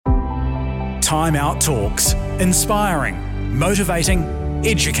Timeout Talks. Inspiring, motivating,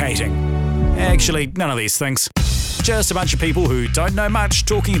 educating. Actually, none of these things. Just a bunch of people who don't know much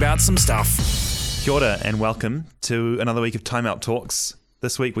talking about some stuff. Kia ora and welcome to another week of Timeout Talks.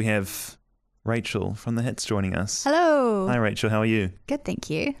 This week we have Rachel from The Hits joining us. Hello. Hi Rachel, how are you? Good, thank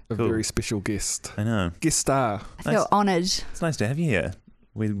you. A very special guest. I know. Guest star. I feel honoured. It's nice to have you here.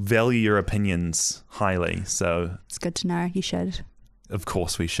 We value your opinions highly, so... It's good to know. You should. Of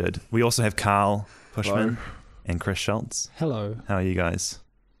course we should. We also have Carl Pushman Hello. and Chris Schultz. Hello. How are you guys?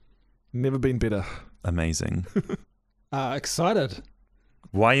 Never been better. Amazing. Excited.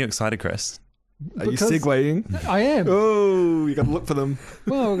 Why are you excited, Chris? Are you Because segueing? I am. Oh, you got to look for them.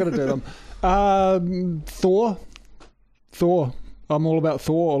 Well, we're going to do them. Thor. I'm all about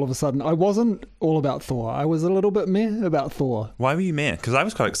Thor all of a sudden. I wasn't all about Thor. I was a little bit meh about Thor. Why were you mad? Because I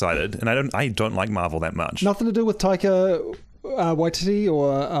was quite excited, and I don't like Marvel that much. Nothing to do with Taika Waititi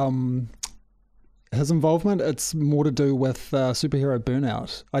or his involvement. It's more to do with superhero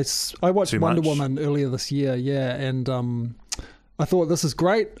burnout. I watched Too Wonder much? Woman earlier this year, yeah, and I thought this is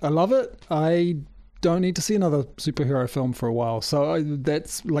great. I love it. I don't need to see another superhero film for a while. So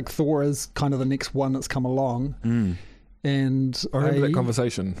that's like Thor is kind of the next one that's come along. And I remember that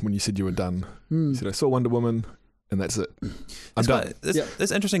conversation when you said you were done. You said, I saw Wonder Woman and that's it. I'm done.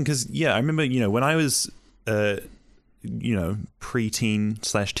 That's interesting because, I remember, when I was, pre-teen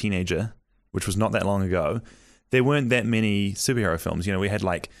 / teenager, which was not that long ago, there weren't that many superhero films. We had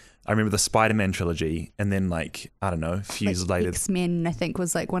I remember the Spider-Man trilogy, and then a few years later. X-Men, I think,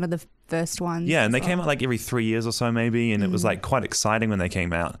 was one of the first ones. Yeah, and they came out every 3 years or so maybe, and it was quite exciting when they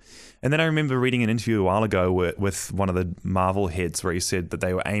came out. And then I remember reading an interview a while ago with one of the Marvel heads where he said that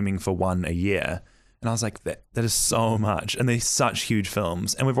they were aiming for one a year. And I was like, that is so much. And they're such huge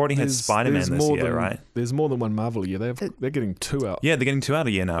films. And we've already had Spider-Man this year, right? There's more than one Marvel year. They're getting 2 out. Yeah, they're getting 2 out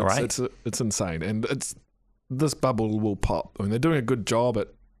a year now, right? It's insane. And this bubble will pop. I mean, they're doing a good job at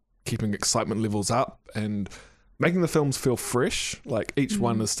keeping excitement levels up and making the films feel fresh. Each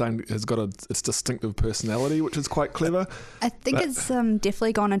one has got its distinctive personality, which is quite clever. I think it's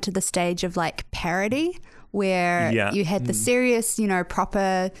definitely gone into the stage of parody, where you had the serious,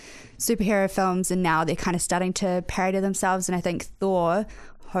 proper superhero films, and now they're kind of starting to parody themselves. And I think Thor,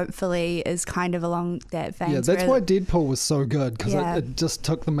 hopefully, is kind of along that vein. yeah, that's why Deadpool was so good, because Yeah. it just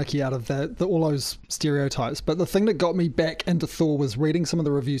took the mickey out of all those stereotypes. But the thing that got me back into Thor was reading some of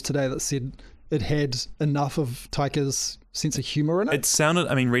the reviews today that said it had enough of Taika's sense of humor in it. It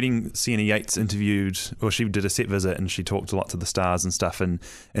sounded, reading Sienna Yates interviewed, or she did a set visit and she talked to lots of the stars and stuff, and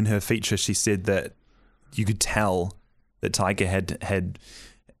in her feature she said that you could tell that Taika had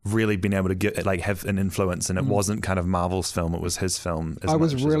really been able to get have an influence, and it wasn't kind of Marvel's film, it was his film. I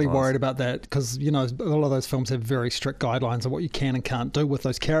was really worried about that because, a lot of those films have very strict guidelines of what you can and can't do with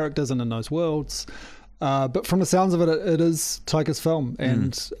those characters and in those worlds. But from the sounds of it, it is Taika's film,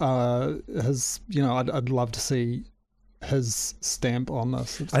 and I'd love to see his stamp on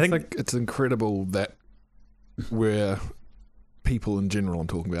this. I think it's incredible that people in general, I'm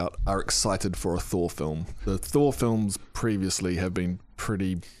talking about, are excited for a Thor film. The Thor films previously have been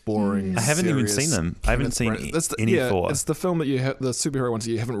pretty boring. I haven't even seen them. I haven't seen any Thor. It's the film that you have, the superhero ones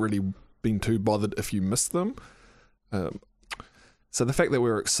that you haven't really been too bothered if you missed them. So the fact that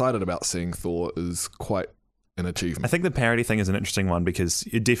we're excited about seeing Thor is quite an achievement. I think the parody thing is an interesting one because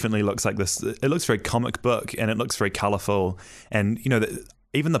it definitely looks like this. It looks very comic book and it looks very colourful, and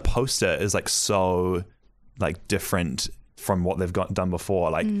even the poster is so different from what they've done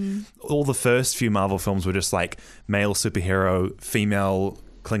before. All the first few Marvel films were just male superhero, female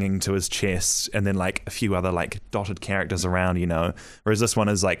clinging to his chest, and then a few other dotted characters around, Whereas this one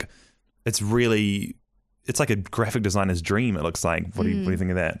is it's really, it's like a graphic designer's dream, it looks like. What do you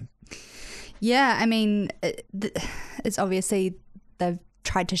think of that? Yeah, it's obviously they've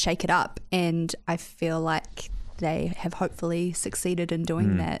tried to shake it up, and I feel like they have hopefully succeeded in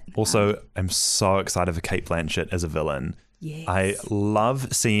doing that. Also, I'm so excited for Cate Blanchett as a villain. Yes. I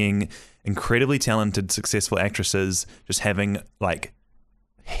love seeing incredibly talented, successful actresses just having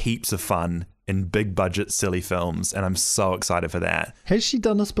heaps of fun in big budget, silly films, and I'm so excited for that. Has she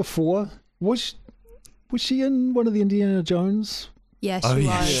done this before? Was she in one of the Indiana Jones? Yeah, she Oh, was.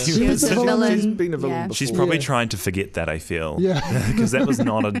 yeah. She was a She's villain. She's been a villain before. She's probably Yeah. trying to forget that, I feel. Yeah. Because that was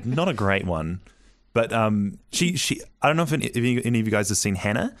not a great one. But she I don't know if any of you guys have seen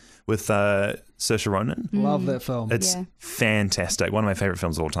Hannah with Saoirse Ronan. Love that film. It's fantastic. One of my favorite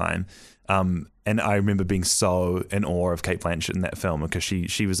films of all time. And I remember being so in awe of Cate Blanchett in that film because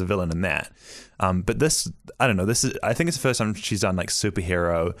she was a villain in that. But this, I don't know, I think it's the first time she's done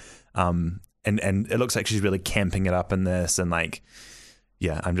superhero. And it looks like she's really camping it up in this, and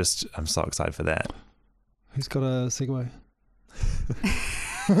yeah, I'm so excited for that. Who's got a segue?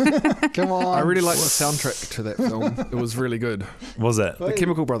 Come on. I really like the soundtrack to that film. It was really good. Was it? The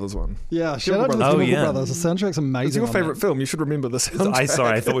Chemical Brothers one. Yeah, shout out to the Chemical Brothers. The soundtrack's amazing. It's your favourite film. You should remember the soundtrack.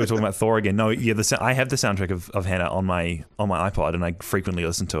 I thought we were talking about Thor again. No, yeah, I have the soundtrack of Hannah on my iPod, and I frequently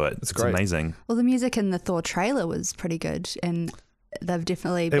listen to it. It's great. Amazing. Well, the music in the Thor trailer was pretty good, and they've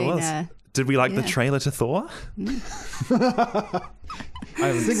definitely been. Did we like the trailer to Thor? I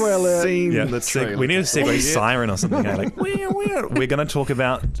haven't seen the trailer. We need a segue siren or something. Like, we're going to talk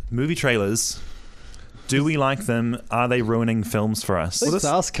about movie trailers. Do we like them? Are they ruining films for us? Let's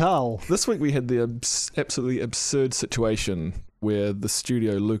ask Carl. This week we had the absolutely absurd situation where the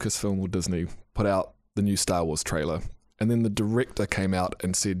studio, Lucasfilm or Disney, put out the new Star Wars trailer, and then the director came out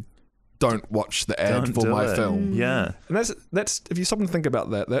and said, "Don't watch the ad for my film." Yeah, and that's if you stop and think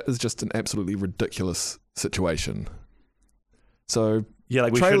about that, that is just an absolutely ridiculous situation. So yeah,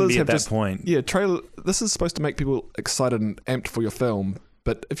 like we shouldn't be at that point. Yeah, this is supposed to make people excited and amped for your film,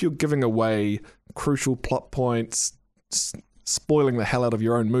 but if you're giving away crucial plot points, spoiling the hell out of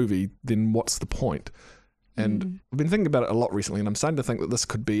your own movie, then what's the point? And I've been thinking about it a lot recently, and I'm starting to think that this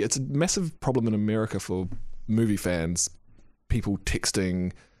could be, it's a massive problem in America for movie fans, people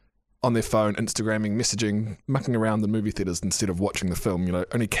texting on their phone, Instagramming, messaging, mucking around the movie theaters instead of watching the film,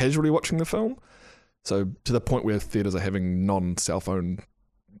 only casually watching the film. So to the point where theaters are having non-cell phone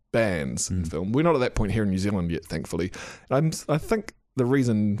bans in film. We're not at that point here in New Zealand yet, thankfully. And I think the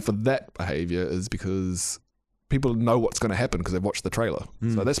reason for that behaviour is because people know what's going to happen because they've watched the trailer.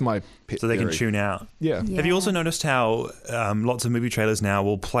 So that's my pet So they theory. can tune out. Yeah. Have you also noticed how lots of movie trailers now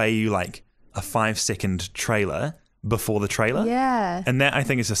will play you like a 5-second trailer before the trailer? Yeah. And that I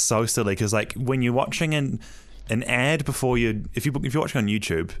think is just so silly because like when you're watching an ad before if you're watching on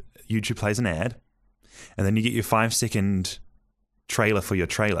YouTube plays an ad, and then you get your 5-second trailer for your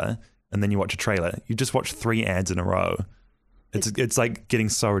trailer, and then you watch a trailer. You just watch 3 ads in a row. It's like getting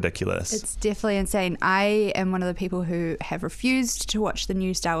so ridiculous. It's definitely insane. I am one of the people who have refused to watch the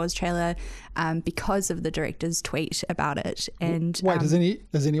new Star Wars trailer because of the director's tweet about it. And wait, has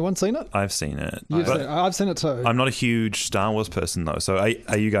anyone seen it? I've seen it. I've seen it too. I'm not a huge Star Wars person though. So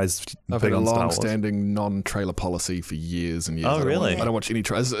are you guys I've big had a on Star Wars? long-standing non-trailer policy for years and years. Oh, really? I don't watch any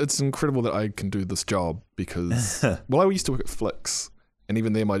trailers. It's incredible that I can do this job because, well, I used to work at Flicks, and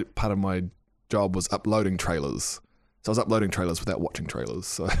even there, part of my job was uploading trailers. So I was uploading trailers without watching trailers.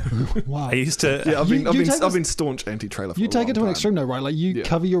 So wow. I used to. Yeah, I've been staunch anti-trailer. You take it to an extreme though, right? Like you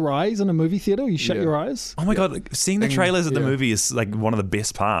cover your eyes in a movie theater. You shut your eyes. Oh my god, seeing the trailers at the movie is like one of the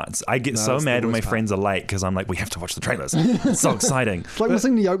best parts. I get so mad when my friends are late because I'm like, we have to watch the trailers. It's so exciting. It's like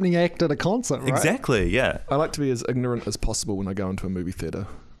listening to the opening act at a concert, right? Exactly. Yeah. I like to be as ignorant as possible when I go into a movie theater,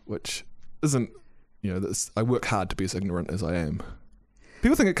 which isn't, I work hard to be as ignorant as I am.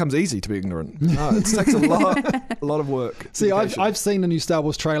 People think it comes easy to be ignorant. No, it takes a lot of work. See, I've seen the new Star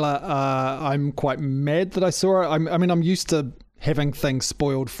Wars trailer. I'm quite mad that I saw it. I mean, I'm used to having things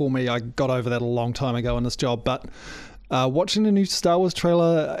spoiled for me. I got over that a long time ago in this job. But watching the new Star Wars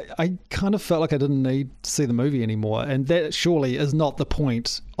trailer, I kind of felt like I didn't need to see the movie anymore. And that surely is not the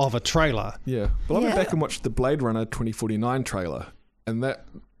point of a trailer. Yeah. Well, I went back and watched the Blade Runner 2049 trailer. And the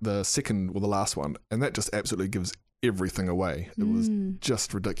last one. And that just absolutely gives everything away. It was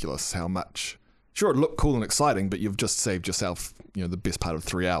just ridiculous how much. Sure, it looked cool and exciting, but you've just saved yourself, the best part of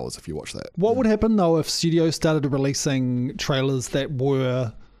 3 hours if you watch that. What would happen though if studios started releasing trailers that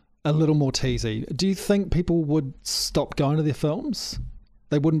were a little more teasy? Do you think people would stop going to their films?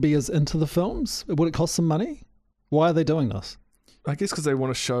 They wouldn't be as into the films? Would it cost them money? Why are they doing this? I guess because they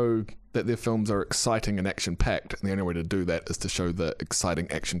want to show that their films are exciting and action-packed, and the only way to do that is to show the exciting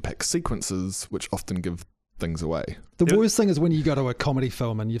action-packed sequences, which often give things away. The worst thing is when you go to a comedy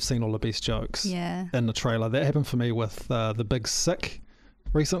film and you've seen all the best jokes in the trailer. That happened for me with The Big Sick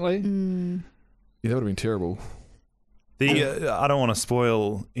recently. Yeah, that would have been terrible. I don't want to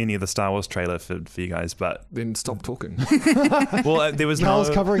spoil any of the Star Wars trailer for you guys, but then stop talking. Well, there was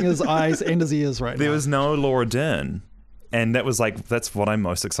Carl's covering his eyes and his ears right now. There was no Laura Dern, and that's what I'm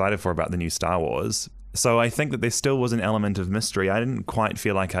most excited for about the new Star Wars. So I think that there still was an element of mystery. I didn't quite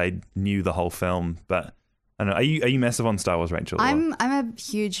feel like I knew the whole film, but I don't know. Are you massive on Star Wars, Rachel? I'm a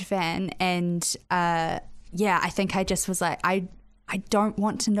huge fan, and I think I just was like, I don't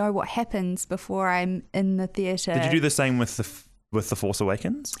want to know what happens before I'm in the theater. Did you do the same with the Force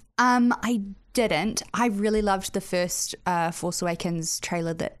Awakens? I didn't. I really loved the first Force Awakens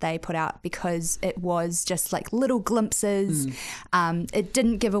trailer that they put out because it was just like little glimpses. It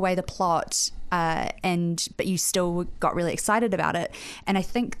didn't give away the plot, but you still got really excited about it. And I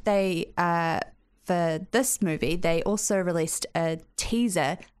think they for this movie, they also released a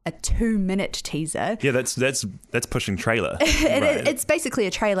teaser, a 2-minute teaser. Yeah, that's pushing trailer. It's basically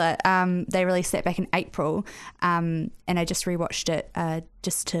a trailer. They released that back in April, and I just rewatched it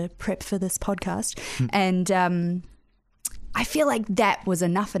just to prep for this podcast. And I feel like that was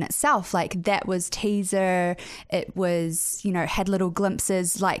enough in itself. Like, that was teaser. It was, had little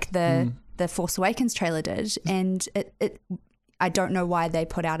glimpses like the Force Awakens trailer did, and it I don't know why they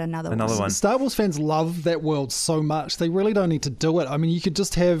put out another one. Star Wars fans love that world so much. They really don't need to do it. I mean, you could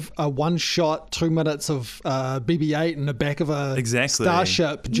just have a one-shot 2 minutes of BB-8 in the back of a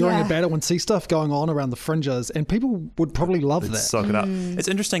starship during a battle and see stuff going on around the fringes, and people would probably love that. Soak it up. It's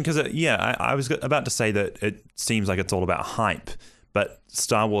interesting because, I was about to say that it seems like it's all about hype, but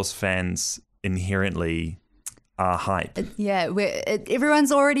Star Wars fans inherently are hype.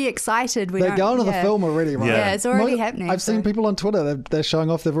 Everyone's already excited. They're going to the film already, right? Yeah, it's already happening. I've seen people on Twitter, they're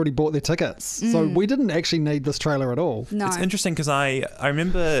showing off they've already bought their tickets. So we didn't actually need this trailer at all. No. It's interesting because I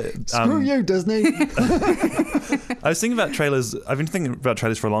remember... Screw you, Disney. I was thinking about trailers. I've been thinking about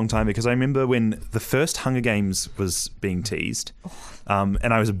trailers for a long time because I remember when the first Hunger Games was being teased, and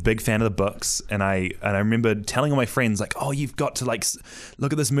I was a big fan of the books, and I remember telling all my friends, like, oh, you've got to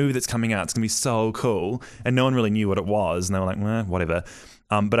look at this movie that's coming out. It's going to be so cool. And no one really knew what it was, and they were like, whatever.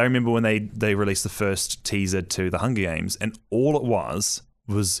 But I remember when they released the first teaser to the Hunger Games, and all it was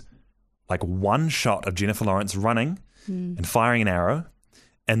like one shot of Jennifer Lawrence running and firing an arrow,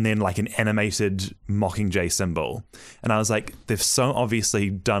 and then like an animated Mockingjay symbol. And I was like, they've so obviously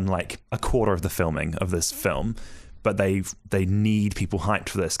done like a quarter of the filming of this film, but they need people hyped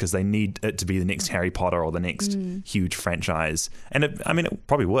for this because they need it to be the next Harry Potter or the next huge franchise. And it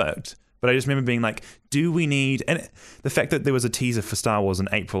probably worked. But I just remember being like, do we need... And the fact that there was a teaser for Star Wars in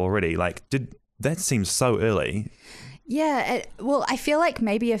April already, like, that seems so early. Yeah, well, I feel like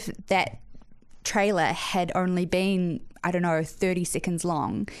maybe if that trailer had only been, 30 seconds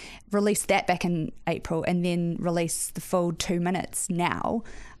long, release that back in April and then release the full 2 minutes now,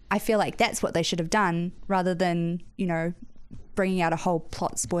 I feel like that's what they should have done rather than, bringing out a whole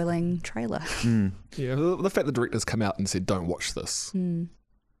plot-spoiling trailer. Yeah, the fact the directors come out and said, don't watch this...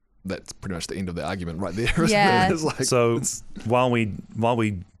 That's pretty much the end of the argument right there. Yeah. While we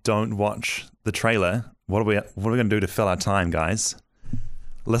don't watch the trailer, what are we going to do to fill our time, guys?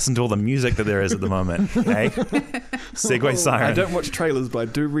 Listen to all the music that there is at the moment. Hey, segue siren. I don't watch trailers, but I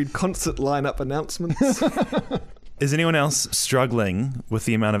do read concert lineup announcements. Is anyone else struggling with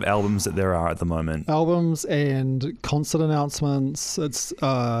the amount of albums that there are at the moment? Albums and concert announcements. It's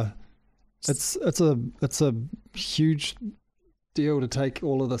a huge deal to take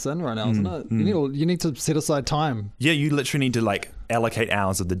all of this in right now, isn't it? You need to set aside time. Yeah, you literally need to like allocate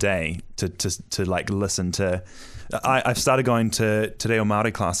hours of the day to like listen to. I've started going to Te Reo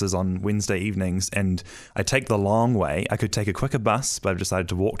Māori classes on Wednesday evenings, and I take the long way. I could take a quicker bus, but I've decided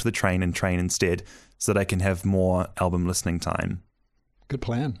to walk to the train and train instead so that I can have more album listening time. Good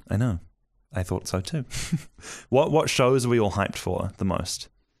plan. I know. I thought so too. What shows are we all hyped for the most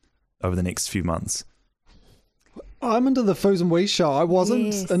over the next few months? I'm into the Foos and Wees show. I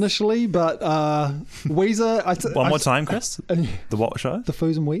wasn't initially, but Weezer... One more time, Chris? The what show? The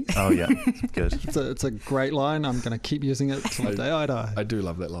Foos and Wees. Oh, yeah. Good. It's a great line. I'm going to keep using it till the day I die. I do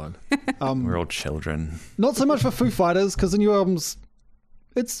love that line. We're all children. Not so much for Foo Fighters, because the new album's...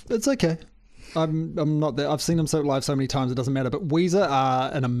 It's okay. I'm not there. I've seen them live so many times, it doesn't matter. But Weezer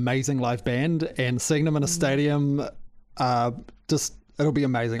are an amazing live band, and seeing them in a stadium, it'll be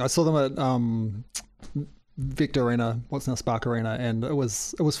amazing. I saw them at... Victor Arena, what's now Spark Arena, and it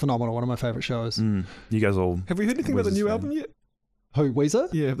was phenomenal. One of my favourite shows. You guys all... Have we heard anything about the new album yet? Who, Weezer?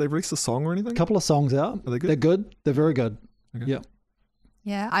 Yeah, have they released a song or anything? A couple of songs out. Are they good? They're good. They're very good. Okay. Yeah.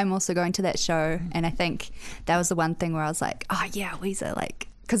 Yeah, I'm also going to that show, and I think that was the one thing where I was like, oh yeah, Weezer, like,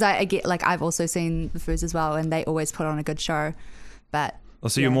 because I get, like, I've also seen the Foos as well, and they always put on a good show, but... Oh,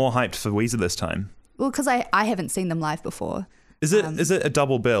 so you're more hyped for Weezer this time? Well, because I haven't seen them live before. Is it a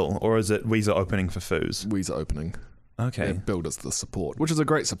double bill, or is it Weezer opening for Foos? Weezer opening. Okay. Yeah, billed as the support, which is a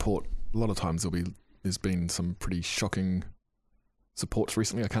great support. A lot of times there's been some pretty shocking supports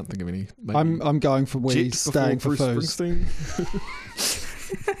recently. I can't think of any. Maybe I'm going for Weezer, staying for Foos.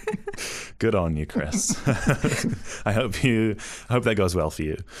 Good on you, Chris. I hope that goes well for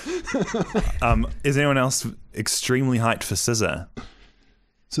you. Is anyone else extremely hyped for SZA?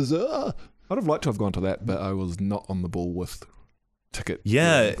 SZA. I'd have liked to have gone to that, but I was not on the ball with ticket.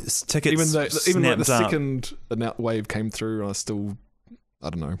 Yeah, tickets. Even like the second wave came through, I still, I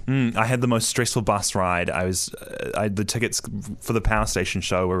don't know. I had the most stressful bus ride. The tickets for the Power Station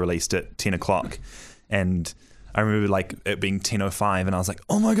show were released at 10 o'clock, and I remember like it being 10:05 and I was like,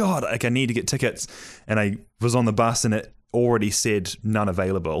 oh my God, like I need to get tickets. And I was on the bus and it already said none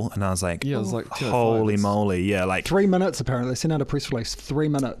available. And I was like, yeah, it was like holy moly. Yeah, like 3 minutes apparently. They sent out a press release, 3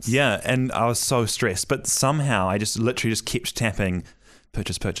 minutes. Yeah, and I was so stressed. But somehow I just literally just kept tapping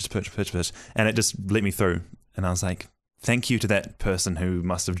purchase. And it just let me through. And I was like, thank you to that person who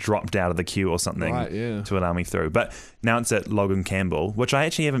must have dropped out of the queue or something to allow me through. But now it's at Logan Campbell, which I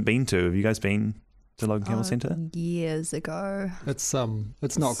actually haven't been to. Have you guys been to Logan Campbell Centre? Years ago. It's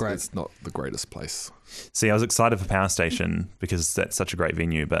not great. It's not the greatest place. See, I was excited for Power Station because that's such a great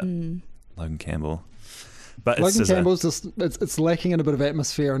venue, but Logan Campbell. But Logan Campbell's just it's lacking in a bit of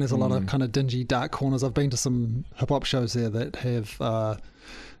atmosphere, and there's a lot of kind of dingy, dark corners. I've been to some hip hop shows there that have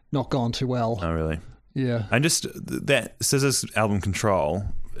not gone too well. Oh, really? Yeah. And just that SZA's album Control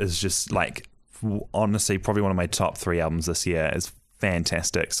is just like, honestly, probably one of my top 3 albums this year. It's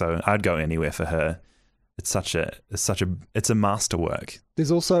fantastic. So I'd go anywhere for her. It's a masterwork. There's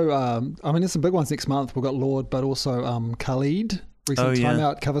also, there's some big ones next month. We've got Lord, but also Khalid, recent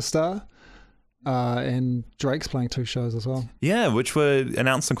Timeout cover star. And Drake's playing 2 shows as well. Yeah, which were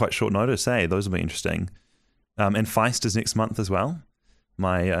announced on quite short notice. Those will be interesting. And Feist is next month as well.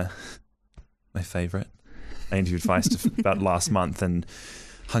 My favourite. I interviewed Feist about last month and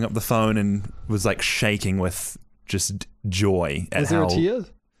hung up the phone and was like shaking with just joy. Was there a tear?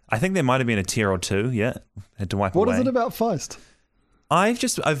 I think there might have been a tear or 2. Yeah, had to wipe away. What is it about Feist?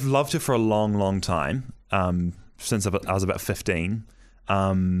 I've loved her for a long, long time. Since I was about 15.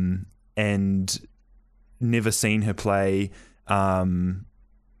 And never seen her play. And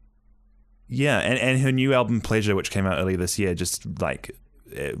her new album Pleasure, which came out earlier this year, just like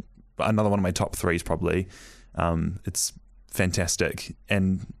another one of my top 3s probably. It's fantastic.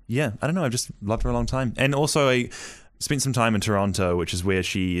 And yeah, I don't know, I've just loved her a long time. And also I spent some time in Toronto, which is where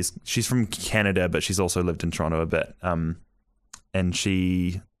she's from Canada, but she's also lived in Toronto a bit. And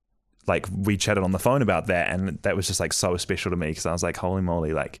she, like, we chatted on the phone about that, and that was just like so special to me because I was like, holy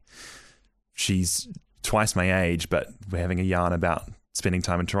moly, like, she's twice my age, but we're having a yarn about spending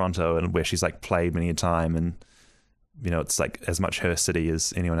time in Toronto and where she's like played many a time, and you know, it's like as much her city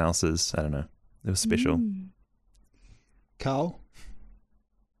as anyone else's. I don't know, it was special. Carl,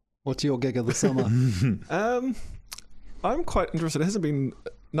 what's your gig of the summer? I'm quite interested.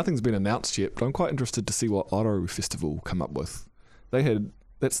 Nothing's been announced yet, but I'm quite interested to see what Aro Festival come up with.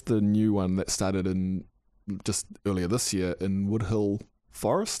 That's the new one that started in just earlier this year in Woodhill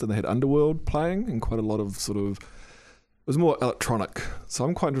Forest, and they had Underworld playing and quite a lot of it was more electronic. So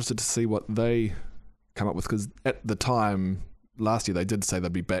I'm quite interested to see what they come up with, because at the time last year they did say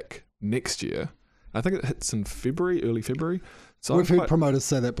they'd be back next year. I think it hits in early February. So we've heard promoters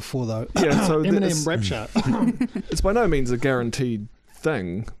say that before though. Yeah, so Eminem Rapture. It's by no means a guaranteed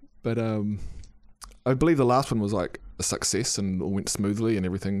thing, but I believe the last one was like a success and all went smoothly and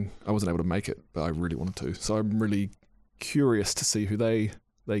everything. I wasn't able to make it, but I really wanted to. So I'm really curious to see who they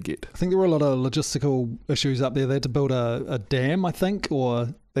get. I think there were a lot of logistical issues up there. They had to build a dam, I think,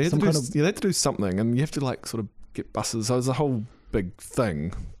 or they had to do something, and you have to like sort of get buses. So it was a whole big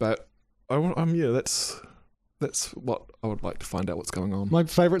thing. But that's what I would like to find out what's going on. My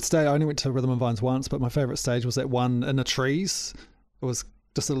favourite stage, I only went to Rhythm and Vines once, but my favourite stage was that one in the trees. It was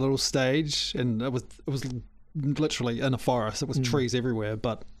just a little stage, and it was literally in a forest. It was trees everywhere,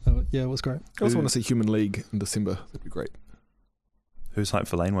 but it was great. I also want to see Human League in December. That'd be great. Who's hyped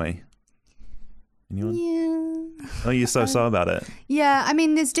for Laneway? Anyone? Yeah. Oh, you're so about it. Yeah, I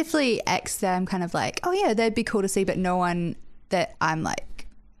mean, there's definitely acts that I'm kind of like, oh yeah, they'd be cool to see, but no one that I'm like,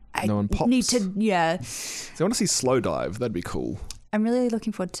 no one pops. Need to, yeah. So I want to see Slow Dive. That'd be cool. I'm really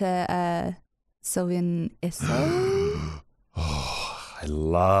looking forward to Sylvian Esso. I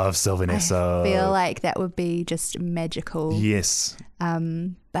love Sylvian Esso. I feel like that would be just magical. Yes.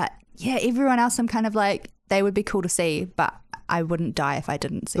 But yeah, everyone else I'm kind of like, they would be cool to see, but I wouldn't die if I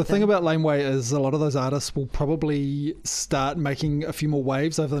didn't see them. The thing about Laneway is a lot of those artists will probably start making a few more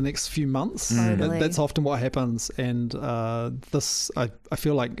waves over the next few months. Totally. That's often what happens. And I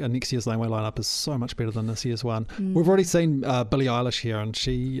feel like next year's Laneway lineup is so much better than this year's one. We've already seen Billie Eilish here, and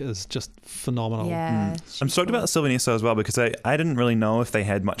she is just phenomenal. Yeah, I'm stoked about Sylvian Esso as well, because I didn't really know if they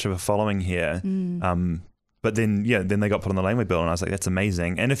had much of a following here. But then they got put on the Laneway bill, and I was like, that's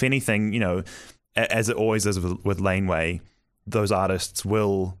amazing. And if anything, you know, as it always is with Laneway, those artists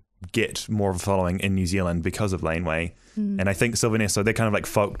will get more of a following in New Zealand because of Laneway. And I think Sylvian Esso, they're kind of like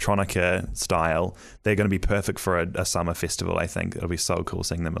folktronica style. They're going to be perfect for a summer festival, I think. It'll be so cool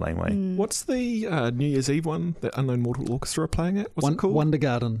seeing them at Laneway. What's the New Year's Eve one that Unknown Mortal Orchestra are playing at? What's it called? Wonder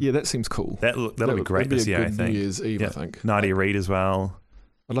Garden. Yeah, that seems cool. That'll be great this year, I think. New Year's Eve, I think. Nadia Reid as well.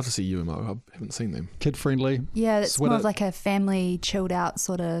 I'd love to see UMO. I haven't seen them. Kid friendly. Yeah, it's more of like a family chilled out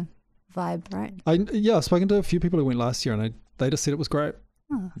sort of vibe, right? I've spoken to a few people who went last year, and they just said it was great.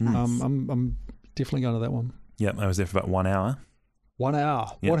 Oh, nice. I'm definitely going to that one. Yep, I was there for about 1 hour. 1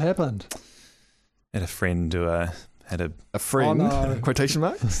 hour. Yep. What happened? I had a friend who had a friend, quotation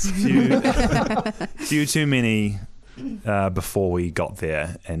marks, few too many before we got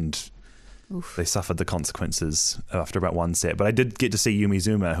there, and they suffered the consequences after about one set. But I did get to see Yumi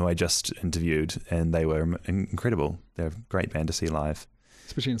Zuma, who I just interviewed, and they were incredible. They're a great band to see live.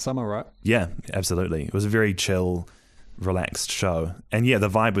 Especially in summer, right? Yeah, absolutely. It was a very chill, relaxed show. And yeah, the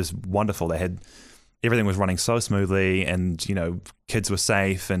vibe was wonderful. Everything was running so smoothly, and, you know, kids were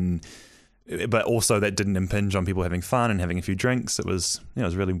safe, but also that didn't impinge on people having fun and having a few drinks. It was a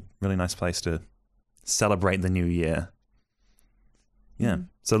really, really nice place to celebrate the new year. Yeah.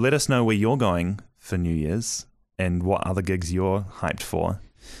 So let us know where you're going for New Year's and what other gigs you're hyped for.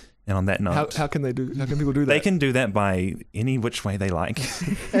 And on that note, how can people do that? They can do that by any which way they like.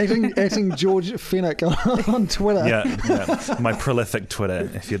 acting George Fennick on Twitter. Yeah, my prolific Twitter,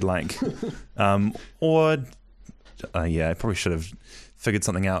 if you'd like. I probably should have figured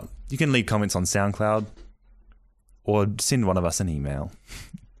something out. You can leave comments on SoundCloud or send one of us an email.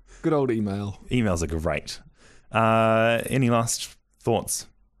 Good old email. Emails are great. Any last thoughts?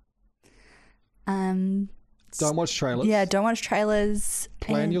 Don't watch trailers. Yeah, don't watch trailers.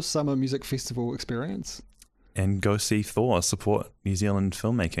 Plan your summer music festival experience. And go see Thor. Support New Zealand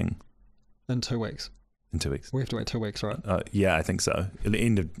filmmaking. In 2 weeks. In 2 weeks. We have to wait 2 weeks, right? Yeah, I think so. At the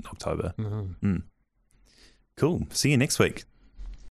end of October. Mm-hmm. Cool. See you next week.